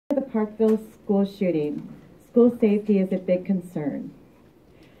Parkville school shooting, school safety is a big concern.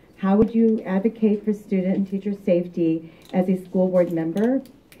 How would you advocate for student and teacher safety as a school board member?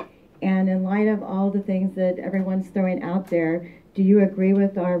 And in light of all the things that everyone's throwing out there, do you agree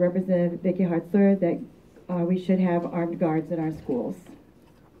with our Representative Vicki Hartzler that we should have armed guards in our schools?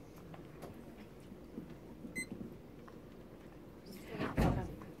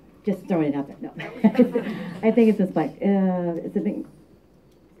 Just throwing it out there. No, I think it's just like it's a thing.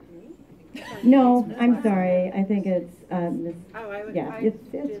 No, I'm sorry. I think it's yeah.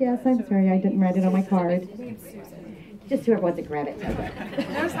 It's yes. I'm sorry. I didn't write it on my card. Just whoever wants to grab it.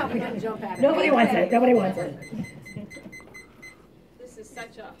 Notice how we can jump at it. Nobody wants it. Nobody wants it. This is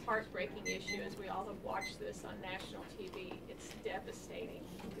such a heartbreaking issue, as we all have watched this on national TV. It's devastating.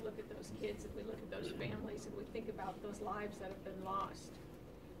 If we look at those kids, if we look at those families, if we think about those lives that have been lost.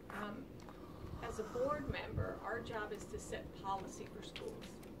 As a board member, our job is to set policy for schools.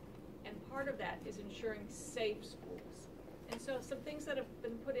 And part of that is ensuring safe schools. And so some things that have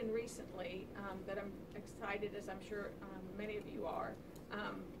been put in recently that I'm excited, as I'm sure many of you are.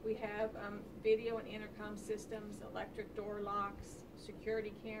 We have video and intercom systems, electric door locks,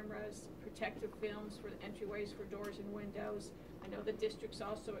 security cameras, protective films for the entryways for doors and windows. I know the district's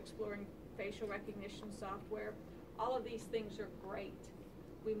also exploring facial recognition software. All of these things are great.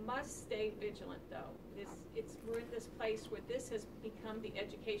 We must stay vigilant, though. We're in this place where this has become the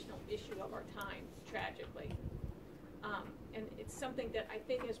educational issue of our time, tragically. And it's something that I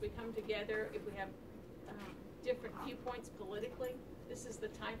think as we come together, if we have different viewpoints politically, this is the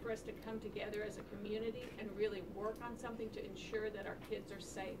time for us to come together as a community and really work on something to ensure that our kids are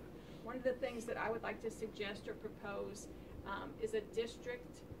safe. One of the things that I would like to suggest or propose is a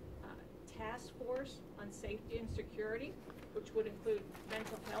district task force on safety and security, which would include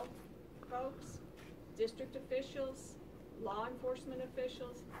mental health folks, district officials, law enforcement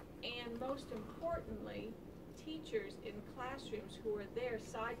officials, and most importantly, teachers in classrooms who are there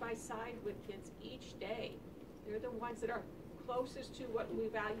side by side with kids each day. They're the ones that are closest to what we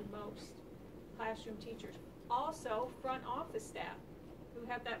value most, classroom teachers. Also, front office staff who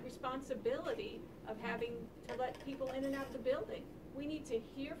have that responsibility of having to let people in and out of the building. We need to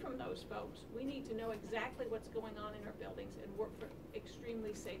hear from those folks. We need to know exactly what's going on in our buildings and work for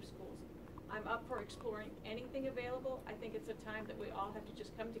extremely safe schools. I'm up for exploring anything available. I think it's a time that we all have to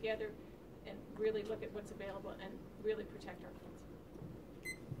just come together and really look at what's available and really protect our kids.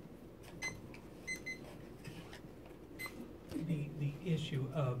 The issue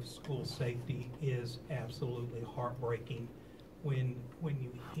of school safety is absolutely heartbreaking when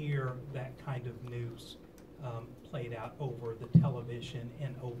you hear that kind of news played out over the television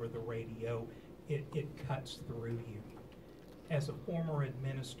and over the radio. It cuts through you. As a former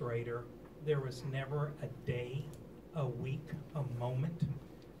administrator, there was never a day, a week, a moment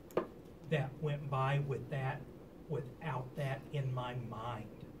that went by without that in my mind.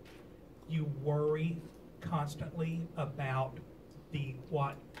 You worry constantly about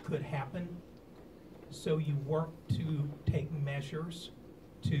what could happen, so you work to take measures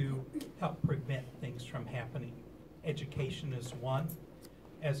to help prevent things from happening. Education is one.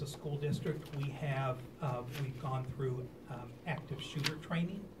 As a school district, we've gone through active shooter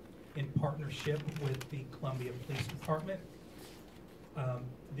training in partnership with the Columbia Police Department.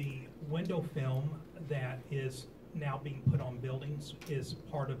 The window film that is now being put on buildings is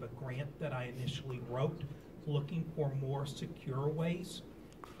part of a grant that I initially wrote, looking for more secure ways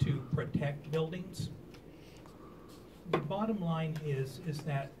to protect buildings. The bottom line is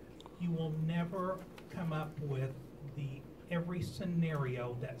that you will never come up with every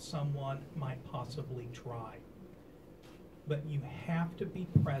scenario that someone might possibly try. But you have to be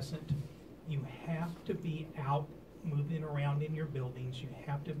present. You have to be out moving around in your buildings. You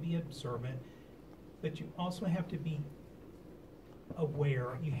have to be observant. But you also have to be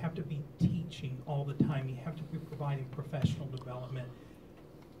aware. You have to be teaching all the time. You have to be providing professional development.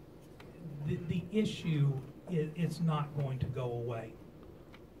 The issue is not going to go away.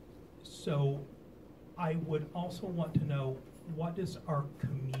 So I would also want to know, what does our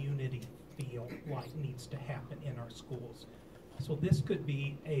community feel like needs to happen in our schools? So this could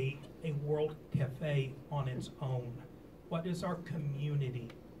be a World Cafe on its own. What does our community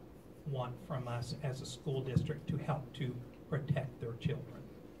want from us as a school district to help to protect their children?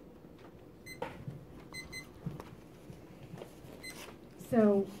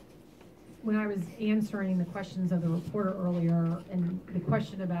 So when I was answering the questions of the reporter earlier, and the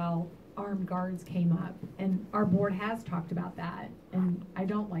question about armed guards came up, and our board has talked about that, and I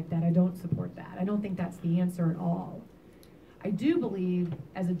don't like that. I don't support that. I don't think that's the answer at all. I do believe,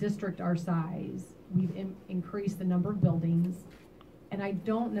 as a district our size, we've increased the number of buildings. And I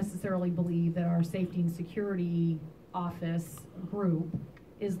don't necessarily believe that our safety and security office group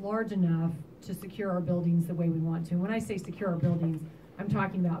is large enough to secure our buildings the way we want to. When I say secure our buildings, I'm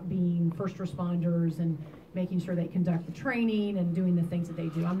talking about being first responders and making sure they conduct the training and doing the things that they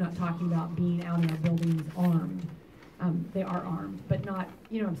do. I'm not talking about being out in our buildings armed. They are armed, but not,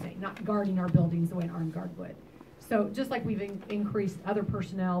 you know what I'm saying, not guarding our buildings the way an armed guard would. So just like we've increased other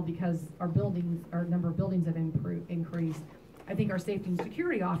personnel because our number of buildings have increased, I think our safety and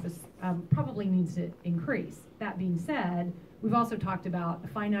security office probably needs to increase. That being said, we've also talked about a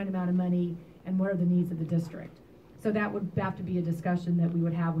finite amount of money and what are the needs of the district. So that would have to be a discussion that we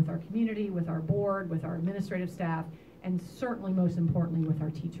would have with our community, with our board, with our administrative staff, and certainly most importantly with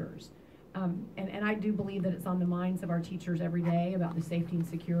our teachers. And I do believe that it's on the minds of our teachers every day about the safety and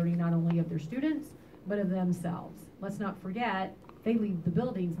security, not only of their students, but of themselves. Let's not forget, they leave the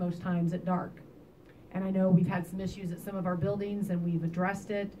buildings most times at dark. And I know we've had some issues at some of our buildings and we've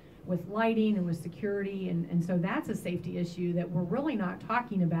addressed it with lighting and with security. And so that's a safety issue that we're really not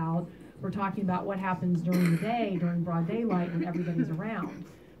talking about. We're talking about what happens during the day, during broad daylight when everybody's around.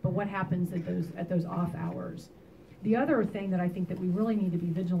 But what happens at those off hours? The other thing that I think that we really need to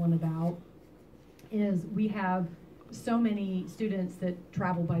be vigilant about is we have so many students that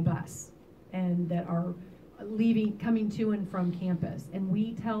travel by bus and that are coming to and from campus. And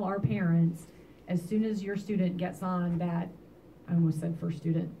we tell our parents, as soon as your student gets on that, I almost said first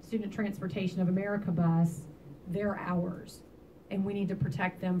Student Transportation of America bus, they're ours. And we need to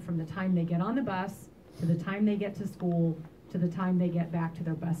protect them from the time they get on the bus, to the time they get to school, to the time they get back to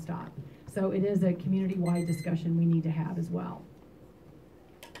their bus stop. So it is a community-wide discussion we need to have as well.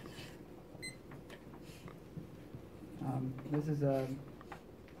 This is a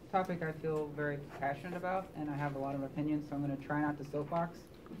topic I feel very passionate about, and I have a lot of opinions, so I'm going to try not to soapbox.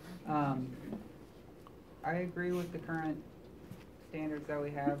 I agree with the current standards that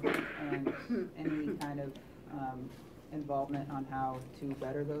we have and any kind of involvement on how to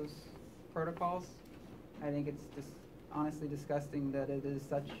better those protocols. I think it's just honestly disgusting that it is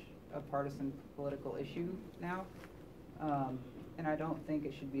such a partisan political issue now, and I don't think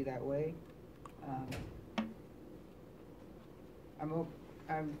it should be that way.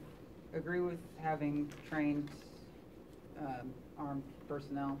 I agree with having trained armed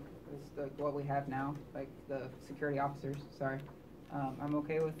personnel. It's what we have now, like the security officers, sorry. I'm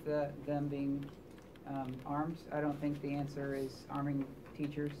okay with them being armed. I don't think the answer is arming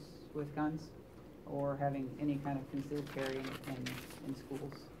teachers with guns or having any kind of concealed carry in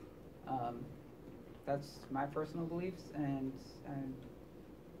schools. That's my personal beliefs, and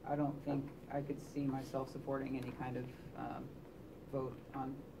I don't think I could see myself supporting any kind of vote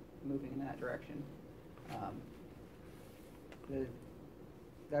on moving in that direction.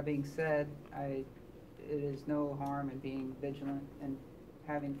 That being said, it is no harm in being vigilant and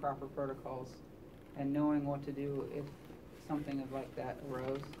having proper protocols and knowing what to do if something like that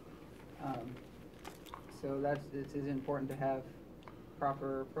arose. So it is important to have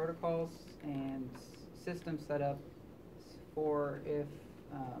proper protocols and systems set up for if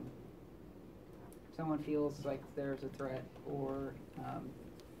someone feels like there's a threat or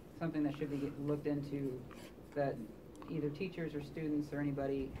something that should be looked into, that either teachers or students or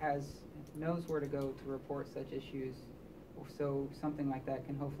anybody knows where to go to report such issues, so something like that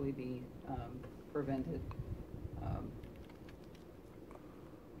can hopefully be prevented.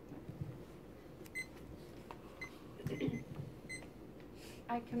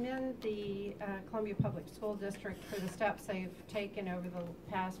 I commend the Columbia Public School District for the steps they've taken over the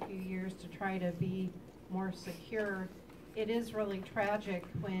past few years to try to be more secure. It is really tragic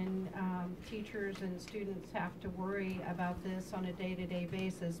when teachers and students have to worry about this on a day-to-day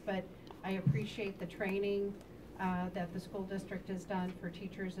basis, but I appreciate the training that the school district has done for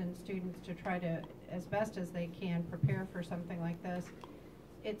teachers and students to try to, as best as they can, prepare for something like this.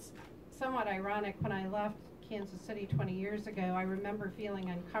 It's somewhat ironic. When I left Kansas City 20 years ago, I remember feeling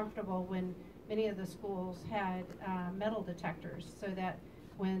uncomfortable when many of the schools had metal detectors, so that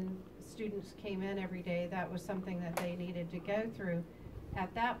when students came in every day, that was something that they needed to go through.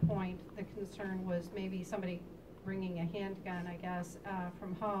 At that point, the concern was maybe somebody bringing a handgun, I guess,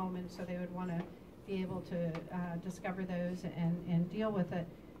 from home, and so they would want to be able to discover those and deal with it.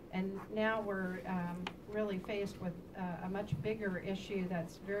 And now we're really faced with a much bigger issue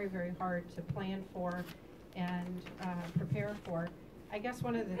that's very, very hard to plan for and prepare for. I guess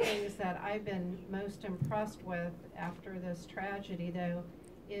one of the things that I've been most impressed with after this tragedy, though,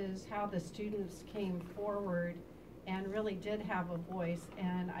 is how the students came forward and really did have a voice.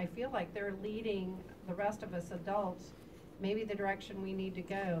 And I feel like they're leading the rest of us adults maybe the direction we need to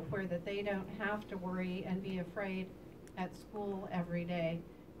go, where that they don't have to worry and be afraid at school every day.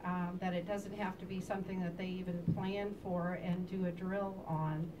 That it doesn't have to be something that they even plan for and do a drill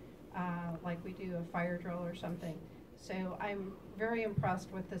on, like we do a fire drill or something. So I'm very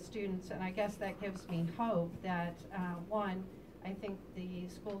impressed with the students, and I guess that gives me hope that, one, I think the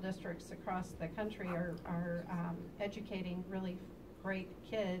school districts across the country are educating really great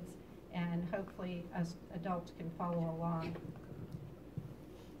kids, and hopefully us adults can follow along.